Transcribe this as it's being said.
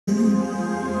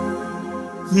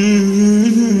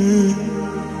Bismillahir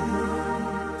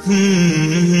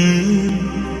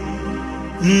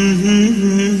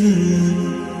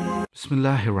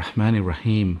Rahmanir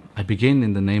Rahim. I begin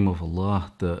in the name of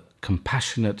Allah, the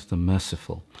Compassionate, the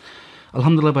Merciful.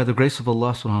 Alhamdulillah, by the grace of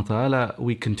Allah subhanahu wa ta'ala,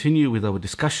 we continue with our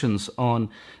discussions on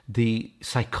the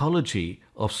psychology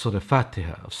of Surah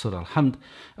Fatiha, of Surah Al-Hamd.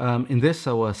 In this,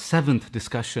 our seventh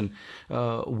discussion,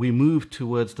 we move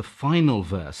towards the final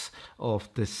verse of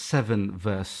this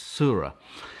 7-verse surah.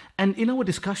 And in our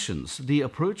discussions, the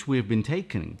approach we've been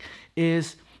taking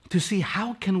is to see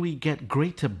how can we get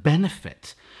greater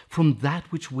benefit from that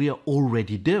which we are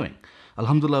already doing.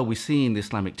 Alhamdulillah, we see in the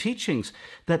Islamic teachings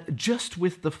that just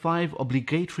with the 5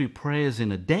 obligatory prayers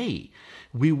in a day,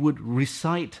 we would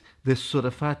recite this Surah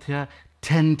Fatiha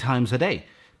 10 times a day,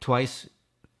 twice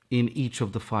in each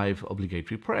of the 5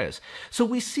 obligatory prayers. So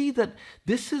we see that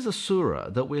this is a surah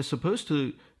that we're supposed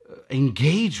to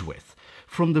engage with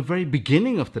from the very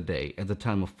beginning of the day at the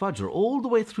time of Fajr, all the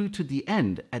way through to the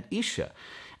end at Isha.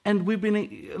 And we've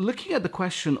been looking at the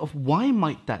question of why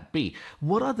might that be?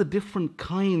 What are the different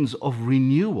kinds of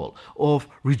renewal, of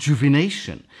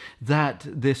rejuvenation that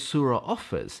this surah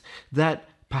offers that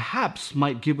perhaps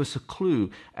might give us a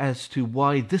clue as to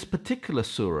why this particular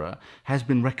surah has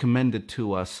been recommended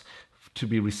to us to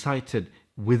be recited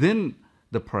within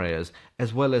the prayers,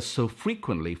 as well as so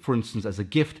frequently, for instance, as a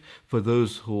gift for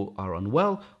those who are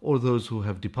unwell or those who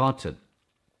have departed.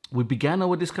 We began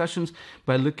our discussions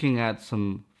by looking at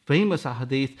some famous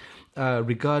ahadith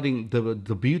regarding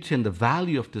the beauty and the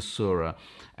value of this surah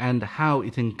and how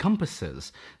it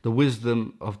encompasses the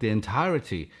wisdom of the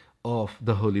entirety of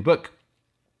the Holy Book.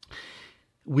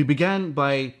 We began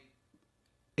by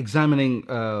examining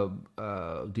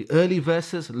the early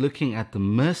verses, looking at the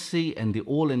mercy and the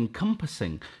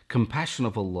all-encompassing compassion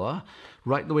of Allah,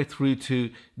 right the way through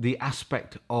to the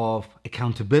aspect of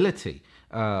accountability,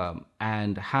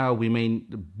 and how we may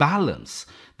balance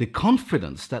the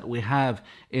confidence that we have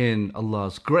in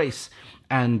Allah's grace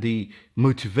and the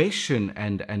motivation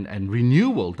and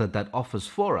renewal that offers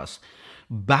for us,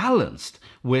 balanced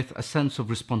with a sense of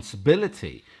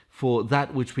responsibility for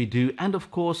that which we do, and of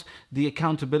course the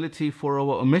accountability for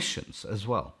our omissions as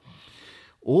well.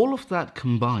 All of that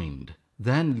combined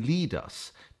then lead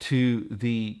us to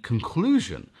the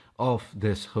conclusion of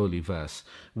this holy verse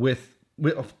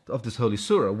of this holy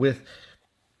surah, with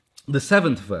the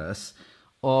 7th verse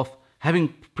of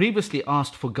having previously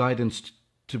asked for guidance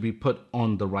to be put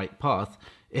on the right path,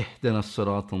 اهدنا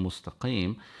الصراط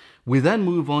المستقيم. We then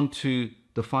move on to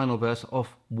the final verse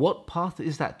of what path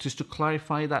is that, just to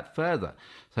clarify that further.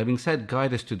 So having said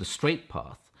guide us to the straight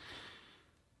path,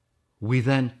 we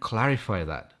then clarify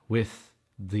that with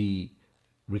the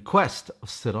request of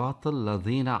صراط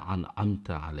الذين أنعمت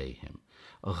عليهم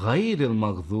غير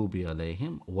المغضوب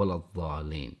عليهم ولا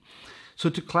الضالين. So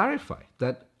to clarify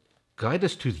that, guide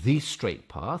us to the straight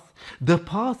path, the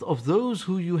path of those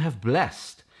who you have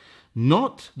blessed,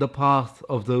 not the path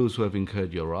of those who have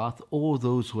incurred your wrath or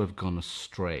those who have gone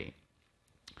astray.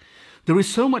 There is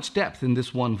so much depth in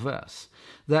this one verse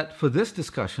that for this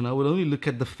discussion I will only look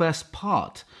at the first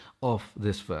part of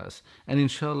this verse, and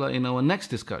inshallah in our next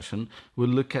discussion we'll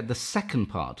look at the second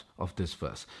part of this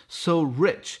verse. So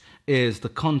rich is the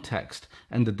context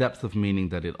and the depth of meaning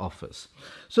that it offers.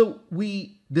 So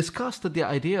we discussed that the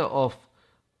idea of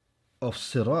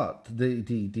Sirat,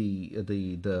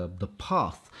 the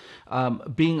path,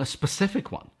 being a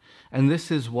specific one, and this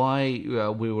is why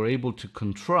we were able to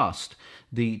contrast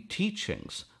the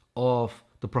teachings of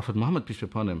the Prophet Muhammad, peace be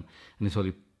upon him, and his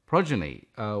holy progeny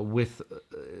with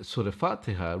Surah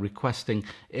Fatiha requesting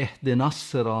اهدنا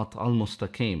الصراط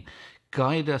المستقيم,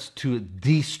 guide us to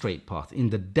the straight path,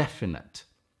 in the definite,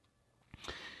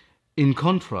 in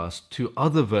contrast to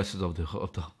other verses of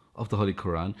the Holy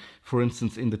Quran, for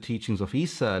instance in the teachings of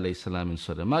Isa alayhi salam in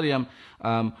Surah Maryam,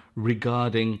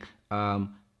 regarding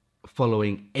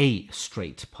following a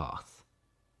straight path.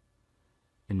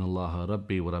 Inna Allah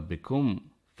Rabbi wa Rabbikum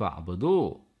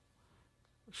fa'budu.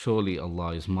 Surely Allah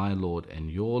is my Lord and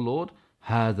your Lord.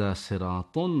 هذا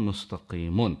صراط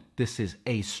مستقيم. This is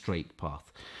a straight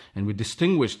path. And we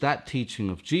distinguish that teaching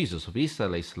of Jesus, of Isa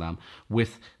alayhi salam,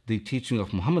 with the teaching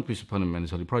of Muhammad, peace upon him, and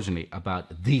his holy progeny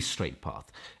about the straight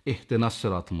path. اهدنا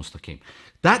الصراط المستقيم.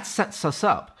 That sets us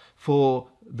up for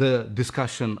the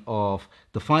discussion of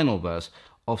the final verse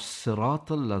of صراط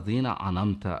الذين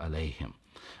أنعمت عليهم,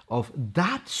 of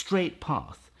that straight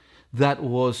path that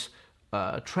was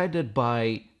treaded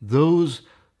by those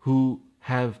who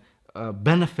have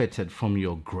benefited from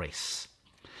your grace.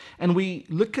 And we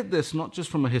look at this not just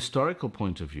from a historical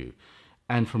point of view,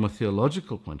 and from a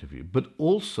theological point of view, but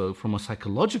also from a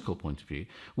psychological point of view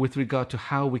with regard to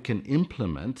how we can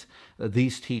implement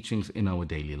these teachings in our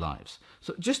daily lives.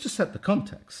 So just to set the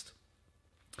context,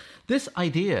 this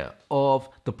idea of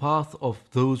the path of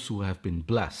those who have been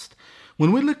blessed,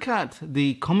 when we look at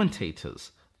the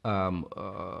commentators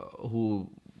who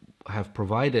have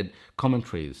provided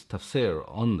commentaries, tafsir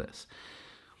on this,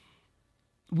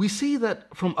 we see that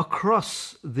from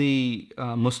across the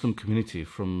Muslim community,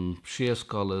 from Shia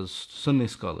scholars, Sunni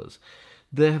scholars,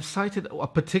 they have cited a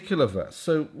particular verse.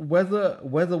 So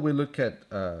whether we look at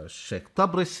Sheikh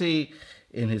Tabrisi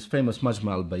in his famous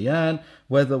Majma al-Bayan,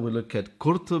 whether we look at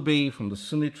Qurtubi from the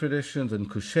Sunni traditions, and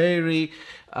Kushairi,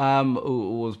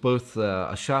 who was both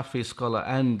a Shafi scholar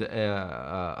and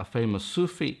a famous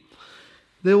Sufi,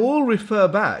 they all refer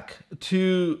back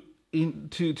to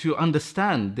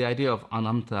understand the idea of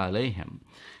An'amta alayhim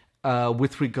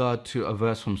with regard to a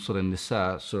verse from Surah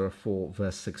Nisa, Surah 4,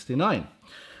 verse 69,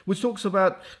 which talks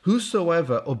about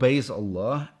whosoever obeys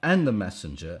Allah and the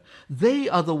Messenger, they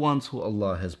are the ones who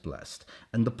Allah has blessed,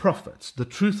 and the prophets,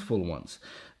 the truthful ones,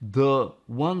 the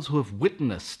ones who have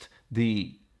witnessed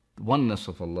the oneness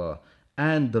of Allah,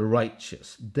 and the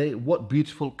righteous. What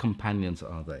beautiful companions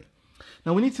are they?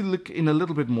 Now we need to look in a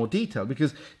little bit more detail,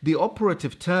 because the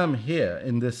operative term here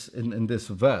in this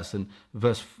verse, in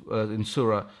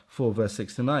Surah 4, verse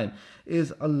 69,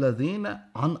 is Alladhina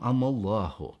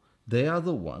an'amallahu. They are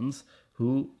the ones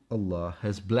who Allah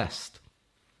has blessed.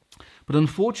 But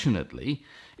unfortunately,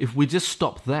 if we just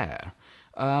stop there,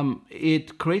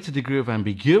 it creates a degree of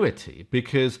ambiguity,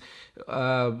 because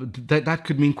that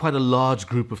could mean quite a large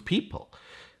group of people.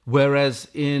 Whereas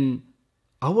in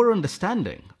our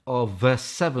understanding of verse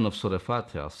 7 of Surah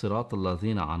Fatiha, Surat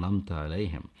al-Ladhina an'amta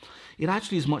alayhim, it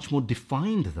actually is much more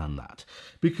defined than that.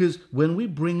 Because when we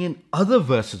bring in other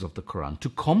verses of the Quran to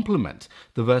complement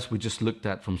the verse we just looked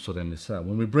at from Surah Nisa,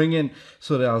 when we bring in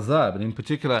Surah Azab, and in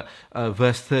particular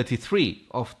verse 33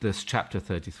 of this chapter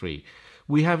 33,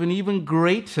 we have an even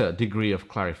greater degree of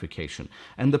clarification,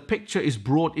 and the picture is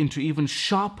brought into even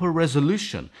sharper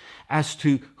resolution as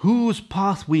to whose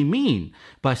path we mean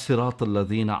by Sirat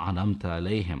al-Ladhina an'amta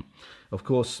alayhim. Of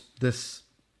course, this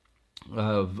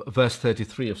verse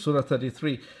 33 of Surah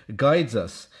 33 guides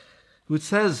us, which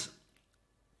says,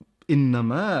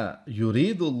 إِنَّمَا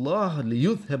يُرِيدُ اللَّهُ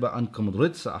لِيُذْهِبَ عَنْكُمُ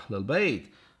الرِّجْسَ أَهْلَ الْبَيْتِ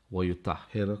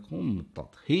وَيُطَهِّرَكُمْ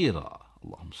تَطْهِيرًا.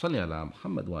 Allahumma salli ala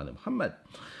Muhammad wa ala Muhammad.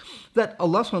 That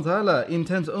Allah subhanahu wa ta'ala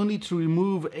intends only to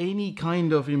remove any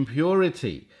kind of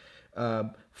impurity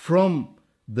from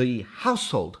the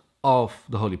household of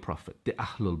the Holy Prophet, the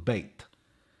Ahlul Bayt,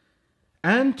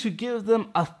 and to give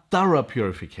them a thorough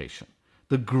purification,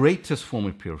 the greatest form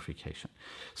of purification.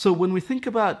 So when we think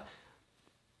about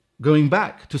going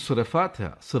back to Surah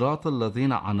Fatiha, Surat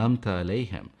al-Ladhina an'amta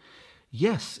alayhim,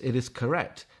 yes, it is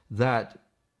correct that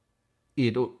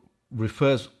it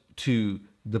refers to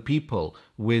the people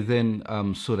within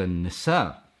Surah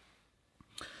Nisa,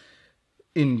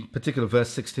 in particular verse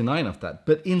 69 of that.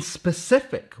 But in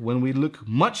specific, when we look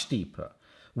much deeper,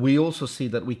 we also see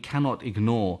that we cannot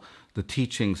ignore the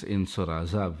teachings in Surah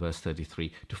Azab, verse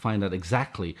 33, to find out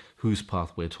exactly whose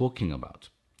path we're talking about.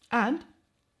 And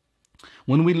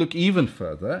when we look even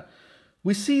further,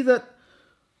 we see that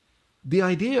the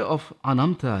idea of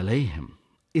An'amta alayhim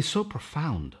is so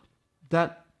profound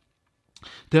that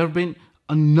there have been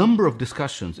a number of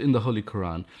discussions in the Holy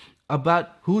Quran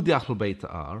about who the Ahlul Bayt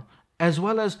are, as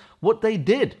well as what they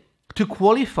did to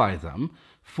qualify them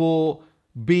for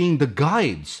being the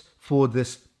guides for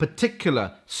this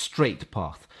particular straight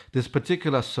path, this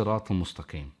particular Sirat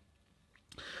al-Mustaqim.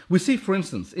 We see, for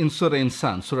instance, in Surah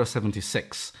Insan, Surah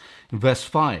 76, verse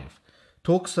 5,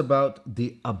 talks about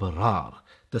the Abrar,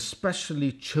 the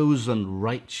specially chosen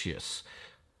righteous,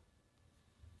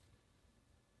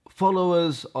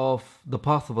 followers of the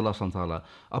path of Allah subhanahu wa ta'ala,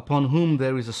 upon whom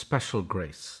there is a special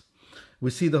grace.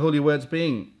 We see the holy words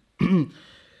being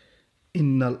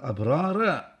Innal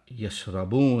abrara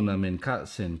yashrabuna min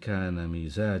ka'sin kana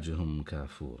mizajuhum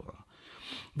kafura.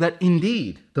 That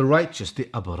indeed the righteous, the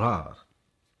abrar,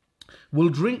 will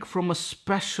drink from a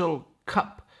special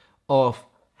cup of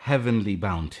heavenly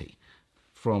bounty,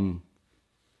 from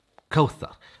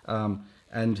Kawthar.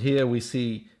 And here we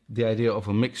see the idea of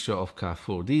a mixture of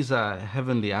kafur. These are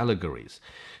heavenly allegories.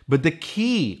 But the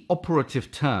key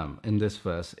operative term in this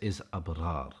verse is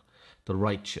abrar, the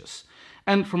righteous.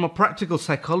 And from a practical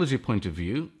psychology point of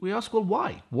view, we ask, well,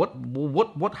 why?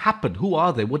 What happened? Who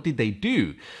are they? What did they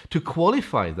do to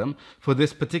qualify them for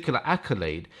this particular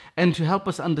accolade and to help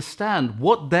us understand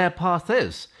what their path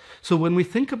is? So when we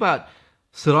think about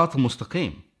Sirat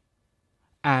al-Mustaqim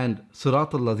and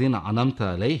Sirat al-Ladhina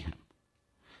an'amta alayhim,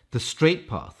 the straight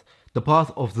path, the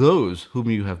path of those whom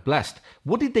you have blessed.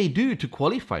 What did they do to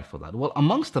qualify for that? Well,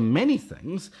 amongst the many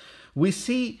things, we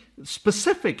see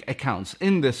specific accounts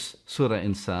in this Surah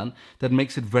Insan that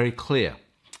makes it very clear.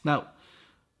 Now,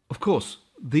 of course,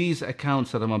 these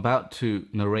accounts that I'm about to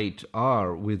narrate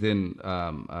are within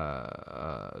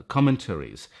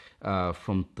commentaries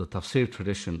from the tafsir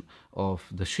tradition of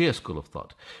the Shia school of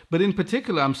thought. But in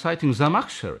particular, I'm citing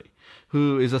Zamakhshari,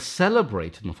 who is a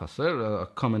celebrated mufassir, a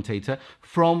commentator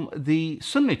from the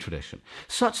Sunni tradition,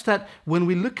 such that when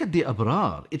we look at the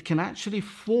Abrar, it can actually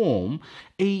form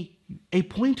a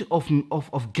point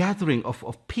of gathering,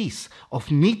 of peace,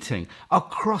 of meeting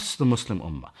across the Muslim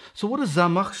Ummah. So what does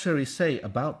Zamakhshari say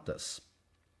about this?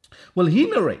 Well, he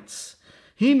narrates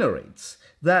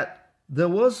that there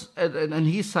was, and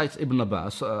he cites Ibn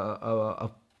Abbas,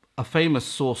 a famous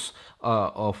source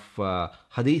of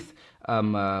hadith,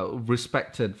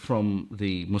 respected from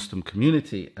the Muslim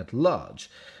community at large,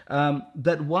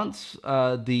 that once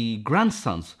the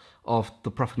grandsons of the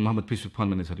Prophet Muhammad, peace be upon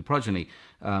him, and his holy progeny,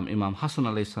 Imam Hassan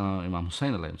alayhi salam, Imam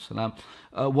Hussein alayhi salam,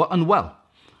 were unwell.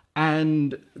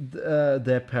 And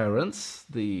their parents,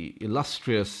 the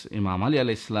illustrious Imam Ali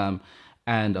alayhi salam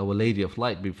and Our Lady of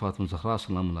Light, Bibi Fatima Zahra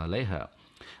salamu alayha,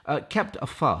 kept a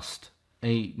fast,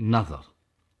 a nadhr.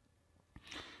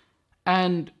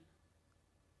 And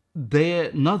their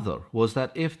nadhr was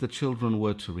that if the children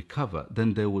were to recover,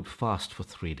 then they would fast for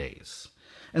 3 days.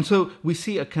 And so we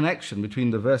see a connection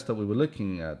between the verse that we were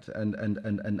looking at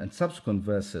and subsequent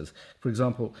verses. For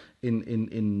example,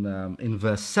 in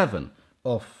verse 7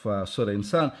 of Surah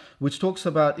Insan, which talks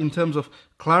about, in terms of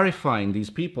clarifying these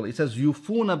people, it says,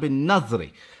 Yufuna bin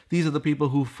nadri. These are the people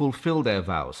who fulfill their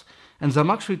vows. And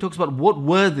Zamakhshari talks about what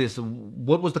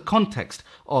was the context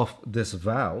of this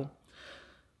vow.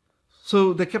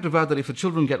 So they kept a vow that if the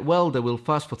children get well, they will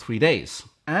fast for 3 days.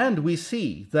 And we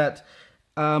see that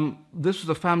this was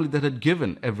a family that had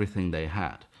given everything they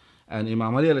had. And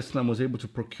Imam Ali alayhi salam was able to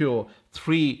procure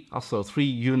three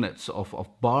units of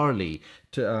barley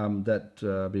that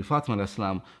Bibi Fatima alayhi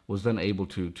salam was then able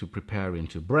to prepare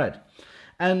into bread.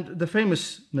 And the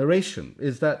famous narration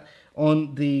is that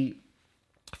on the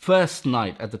first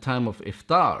night at the time of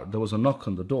iftar, there was a knock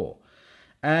on the door.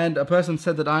 And a person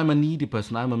said that I'm a needy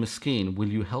person, I'm a miskeen, will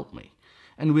you help me?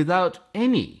 And without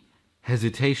any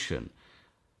hesitation,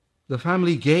 the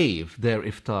family gave their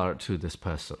iftar to this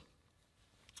person,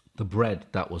 the bread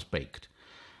that was baked.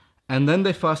 And then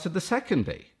they fasted the second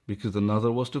day, because the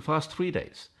nadhr was to fast 3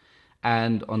 days.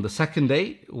 And on the second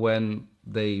day, when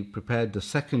they prepared the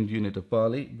second unit of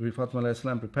barley, Bibi Fatima alayhi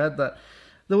salam prepared that,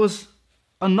 there was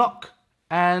a knock,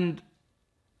 and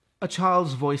a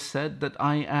child's voice said that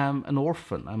I am an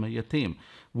orphan, I'm a yatim,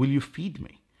 will you feed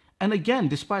me? And again,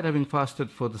 despite having fasted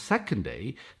for the second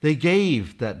day, they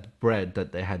gave that bread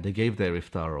that they had, they gave their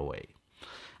iftar away.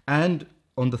 And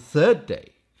on the third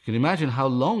day, you can imagine how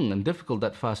long and difficult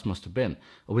that fast must have been,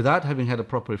 without having had a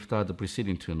proper iftar the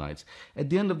preceding 2 nights. At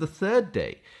the end of the third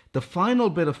day, the final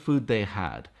bit of food they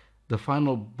had, the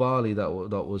final barley that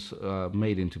was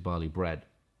made into barley bread,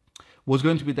 was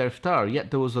going to be their iftar, yet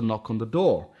there was a knock on the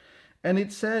door. And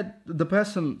it said, the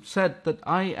person said that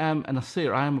I am an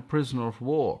asir, I am a prisoner of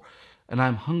war, and I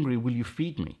am hungry, will you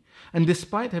feed me? And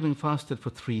despite having fasted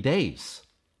for 3 days,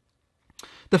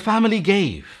 the family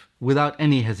gave without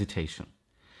any hesitation.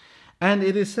 And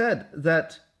it is said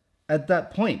that at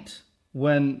that point,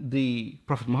 when the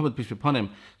Prophet Muhammad, peace be upon him,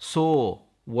 saw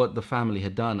what the family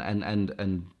had done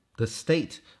and the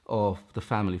state of the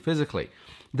family physically,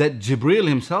 that Jibreel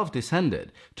himself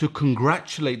descended to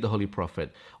congratulate the Holy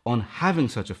Prophet on having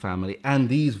such a family, and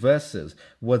these verses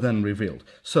were then revealed.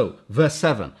 So, verse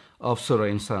 7 of Surah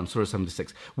Insan, Surah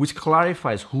 76, which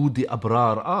clarifies who the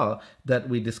Abrar are that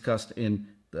we discussed in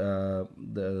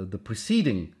the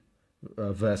preceding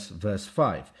verse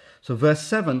 5. So verse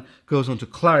 7 goes on to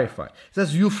clarify. It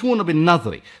says, Yufuna bin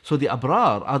nadri. So the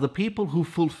Abrar are the people who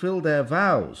fulfill their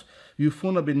vows.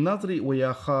 Yufuna bin nadri wa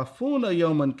yakhafuna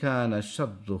yawman kana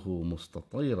sharruhu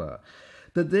mustatira.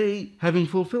 That they, having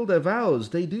fulfilled their vows,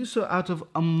 they do so out of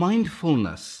a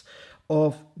mindfulness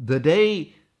of the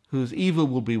day whose evil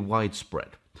will be widespread.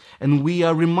 And we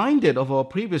are reminded of our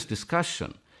previous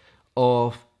discussion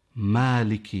of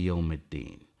Maliki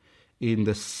Yawmiddin in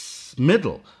the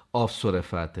middle of Surah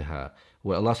Fatiha,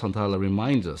 where Allah subhanahu wa ta'ala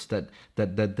reminds us that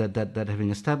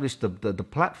having established the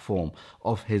platform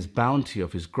of His bounty,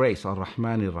 of His grace,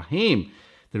 Ar-Rahman Ar-Rahim,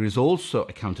 there is also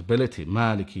accountability,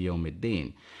 Maliki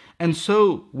Yawmiddin. And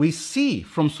so we see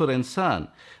from Surah Insan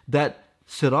that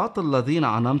Sirat al-Ladina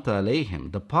anamta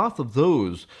alayhim, the path of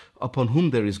those upon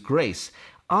whom there is grace,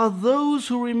 are those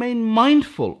who remain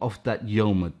mindful of that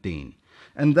Yawmuddin.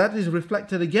 And that is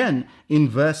reflected again in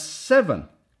verse 7.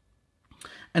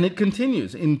 And it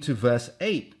continues into verse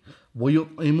 8.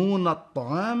 وَيُطْعِمُونَ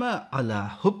الطَّعَامَ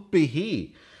عَلَى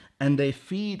حُبِّهِ, and they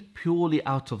feed purely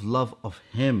out of love of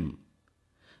Him.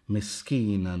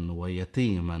 مِسْكِينًا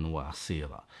وَيَتِيمًا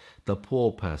وَأَسِيرًا, the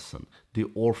poor person, the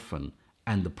orphan,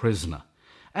 and the prisoner.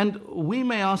 And we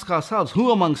may ask ourselves,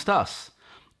 who amongst us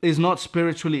is not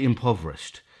spiritually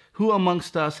impoverished? Who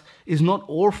amongst us is not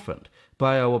orphaned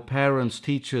by our parents,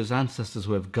 teachers, ancestors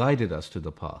who have guided us to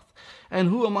the path? And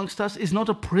who amongst us is not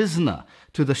a prisoner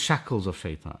to the shackles of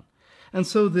shaitan? And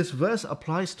so this verse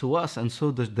applies to us, and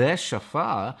so their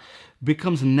shafa'ah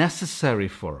becomes necessary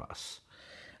for us.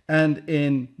 And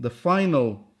in the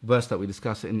final verse that we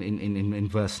discuss in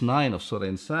verse 9 of Surah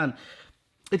Insan,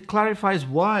 it clarifies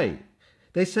why.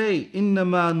 They say,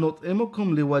 إِنَّمَا نُطْعِمُكُمْ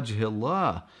لِوَجْهِ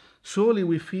اللَّهِ, surely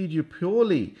we feed you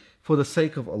purely for the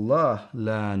sake of Allah.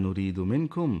 لَا نُرِيدُ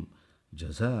مِنْكُمْ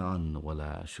جَزَاءً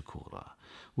وَلَا شُكُورًا,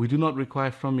 we do not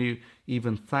require from you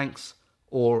even thanks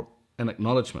or an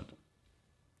acknowledgement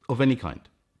of any kind.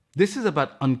 This is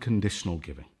about unconditional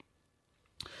giving.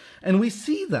 And we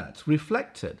see that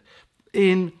reflected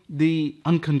in the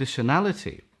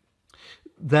unconditionality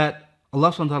that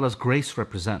Allah subhanahu wa ta'ala's grace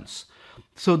represents.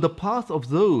 So the path of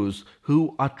those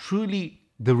who are truly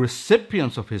the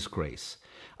recipients of His grace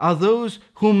are those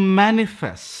who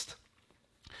manifest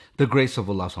the grace of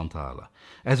Allah subhanahu wa ta'ala.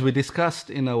 As we discussed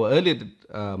in our earlier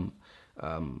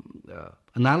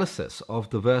analysis of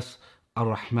the verse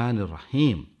Ar-Rahman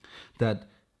Ar-Rahim, that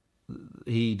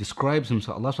He describes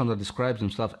Himself, Allah subhanahu wa ta'ala describes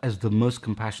Himself as the most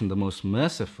compassionate, the most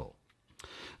merciful.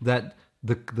 That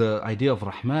the idea of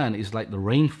Rahman is like the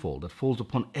rainfall that falls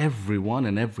upon everyone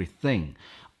and everything,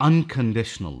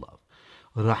 unconditional love.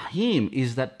 Rahim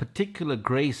is that particular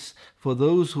grace for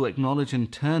those who acknowledge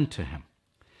and turn to Him.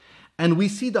 And we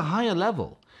see the higher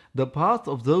level, the path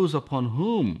of those upon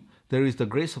whom there is the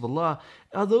grace of Allah,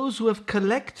 are those who have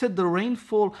collected the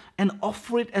rainfall and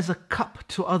offer it as a cup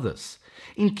to others,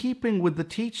 in keeping with the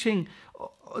teaching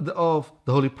of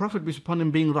the Holy Prophet, peace upon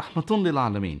him, being rahmatun lil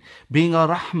alameen, being a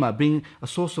rahmah, being a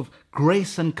source of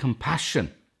grace and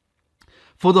compassion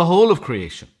for the whole of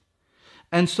creation.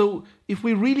 And so if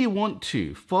we really want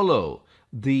to follow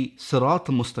the Surat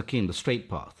al-Mustaqim, the straight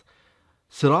path,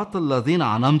 Surat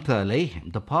al-Ladhina anamta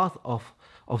alayhim, the path of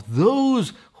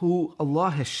those who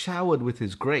Allah has showered with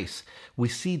His grace, we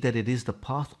see that it is the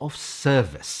path of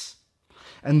service.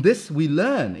 And this we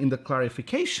learn in the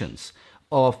clarifications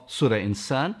of Surah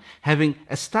Insan, having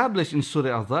established in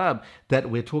Surah Adhab that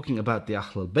we're talking about the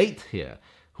Ahlul Bayt here,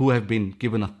 who have been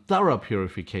given a thorough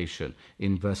purification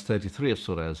in verse 33 of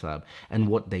Surah Adhab. And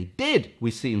what they did,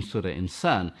 we see in Surah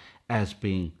Insan as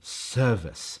being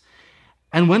service.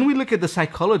 And when we look at the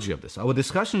psychology of this, our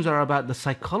discussions are about the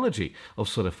psychology of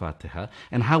Surah Fatiha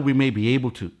and how we may be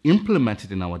able to implement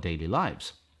it in our daily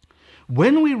lives.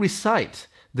 When we recite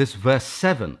this verse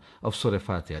 7 of Surah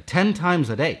Fatiha 10 times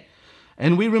a day,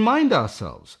 and we remind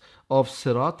ourselves of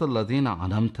Sirat al-Ladina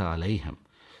anamta alayhim,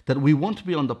 that we want to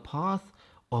be on the path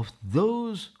of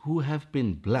those who have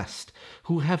been blessed,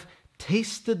 who have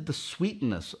tasted the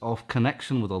sweetness of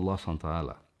connection with Allah subhanahu wa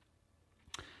ta'ala,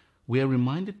 we are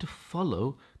reminded to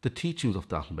follow the teachings of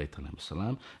the Ahlul Bayt alayhim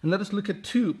salam. And let us look at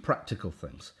two practical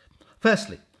things.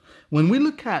 Firstly, when we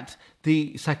look at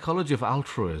the psychology of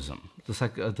altruism,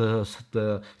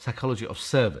 the psychology of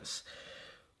service,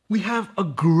 we have a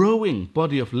growing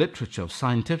body of literature, of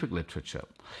scientific literature,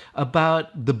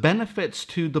 about the benefits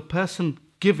to the person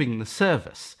giving the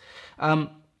service.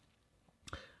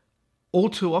 All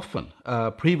too often,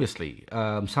 previously,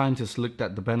 scientists looked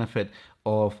at the benefit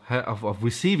of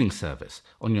receiving service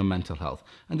on your mental health,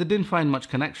 and they didn't find much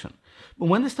connection. But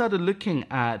when they started looking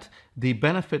at the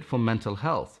benefit for mental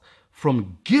health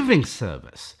from giving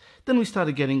service, then we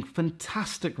started getting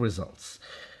fantastic results.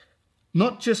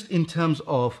 Not just in terms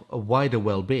of a wider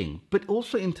well-being, but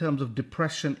also in terms of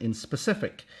depression in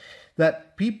specific.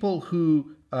 That people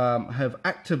who have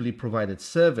actively provided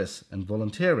service and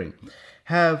volunteering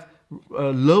have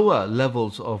lower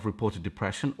levels of reported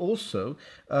depression. Also,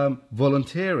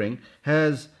 volunteering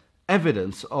has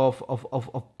evidence of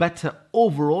better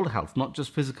overall health, not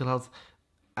just physical health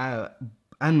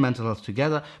and mental health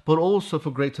together, but also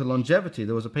for greater longevity.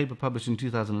 There was a paper published in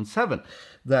 2007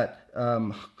 that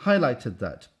highlighted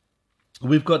that.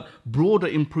 We've got broader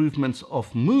improvements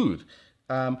of mood.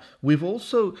 We've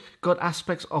also got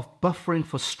aspects of buffering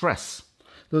for stress.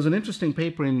 There was an interesting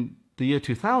paper in the year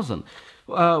 2000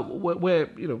 where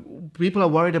people are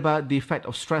worried about the effect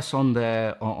of stress on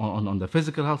their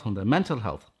physical health, on their mental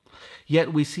health.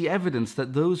 Yet we see evidence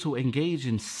that those who engage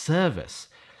in service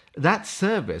that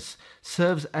service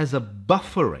serves as a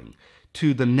buffering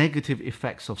to the negative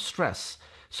effects of stress.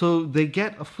 So they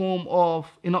get a form of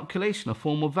inoculation, a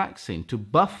form of vaccine to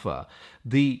buffer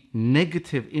the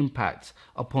negative impacts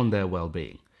upon their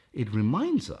well-being. It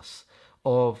reminds us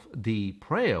of the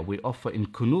prayer we offer in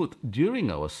kunut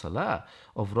during our salah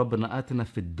of Rabbana atina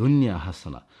fid dunya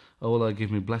hasana. Oh Allah,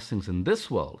 give me blessings in this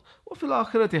world, wa fil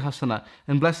akhirati hasana,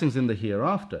 and blessings in the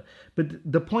hereafter. But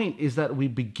the point is that we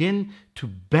begin to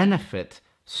benefit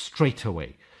straight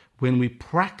away when we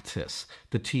practice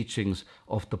the teachings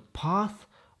of the path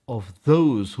of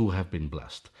those who have been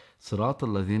blessed. Surat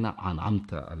al-ladhina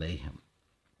an'amta alayhim.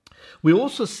 We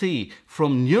also see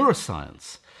from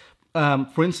neuroscience,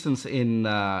 for instance, in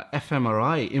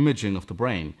fMRI imaging of the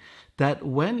brain, that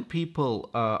when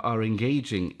people are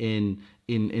engaging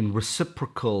in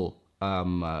reciprocal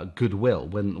goodwill,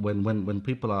 when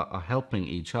people are helping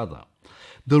each other,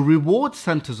 the reward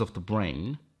centers of the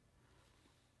brain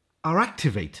are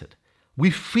activated.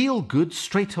 We feel good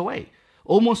straight away,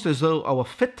 almost as though our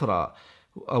fitra,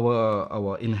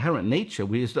 our inherent nature,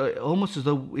 almost as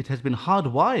though it has been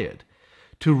hardwired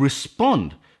to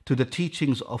respond to the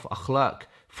teachings of akhlaq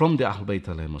from the Ahl Bayt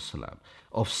alayhimus salam,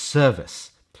 of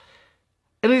service.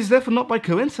 And it is therefore not by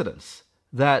coincidence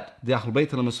that the Ahl Bayt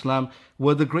alayhimus salam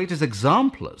were the greatest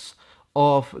exemplars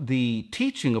of the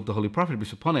teaching of the Holy Prophet,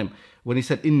 peace upon him, when he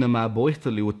said, إِنَّمَا بُعِثْتُ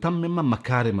لِأُتَمِّمَ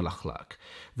مَكَارِمَ الْأَخْلَاقِ,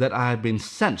 that I have been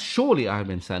sent, surely I have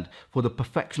been sent for the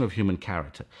perfection of human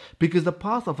character. Because the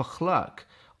path of akhlaq,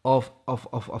 of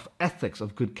ethics,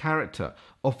 of good character,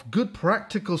 of good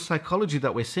practical psychology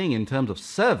that we're seeing in terms of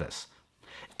service,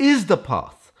 is the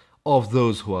path of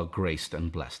those who are graced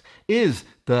and blessed, is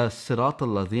the Sirat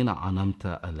al-Ladhina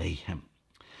anamta alayhim.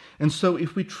 And so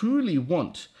if we truly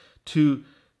want to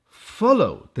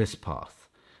follow this path,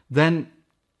 then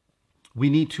we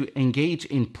need to engage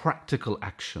in practical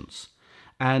actions.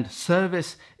 And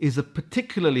service is a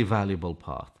particularly valuable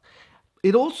path.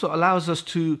 It also allows us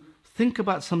to think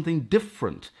about something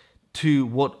different to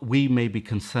what we may be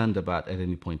concerned about at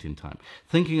any point in time.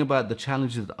 Thinking about the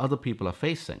challenges that other people are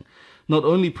facing not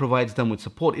only provides them with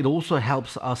support, it also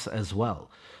helps us as well.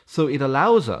 So it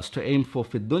allows us to aim for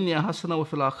fid dunya hasana wa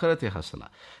fil akhirati hasana,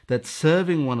 that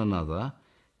serving one another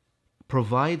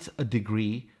provides a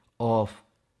degree of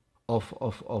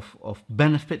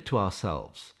benefit to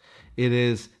ourselves. It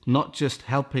is not just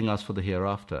helping us for the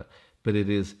hereafter, but it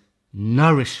is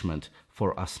nourishment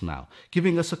for us now,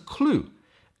 giving us a clue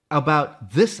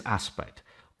about this aspect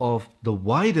of the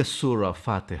wider Surah of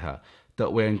Fatiha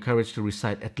that we're encouraged to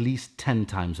recite at least 10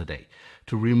 times a day,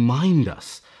 to remind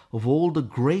us of all the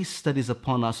grace that is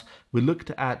upon us. We looked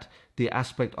at the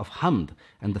aspect of hamd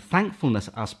and the thankfulness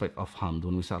aspect of hamd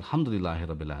when we say Alhamdulillahi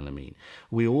Rabbil Alameen.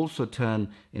 We also turn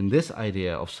in this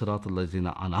idea of Sirat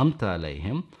al-Lazina an'amta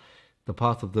alayhim, the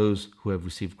path of those who have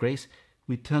received grace.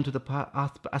 We turn to the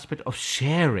aspect of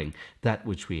sharing that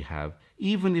which we have,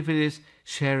 even if it is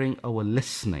sharing our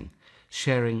listening,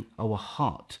 sharing our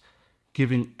heart,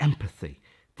 giving empathy.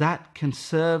 That can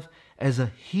serve as a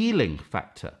healing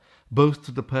factor, both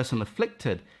to the person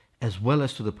afflicted as well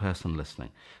as to the person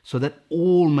listening, so that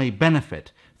all may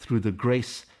benefit through the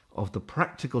grace of the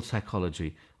practical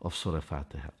psychology of Surah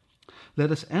Fatiha.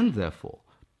 Let us end, therefore,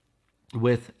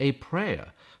 with a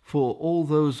prayer for all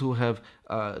those who have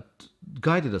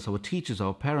guided us, our teachers,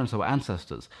 our parents, our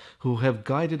ancestors, who have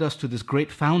guided us to this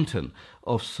great fountain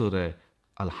of Surah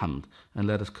Al-Hamd. And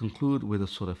let us conclude with a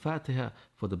Surah Fatiha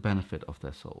for the benefit of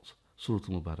their souls. Surah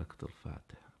Al-Mubarakat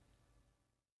Al-Fatiha.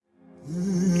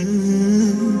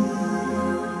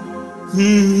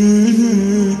 Mm-hmm.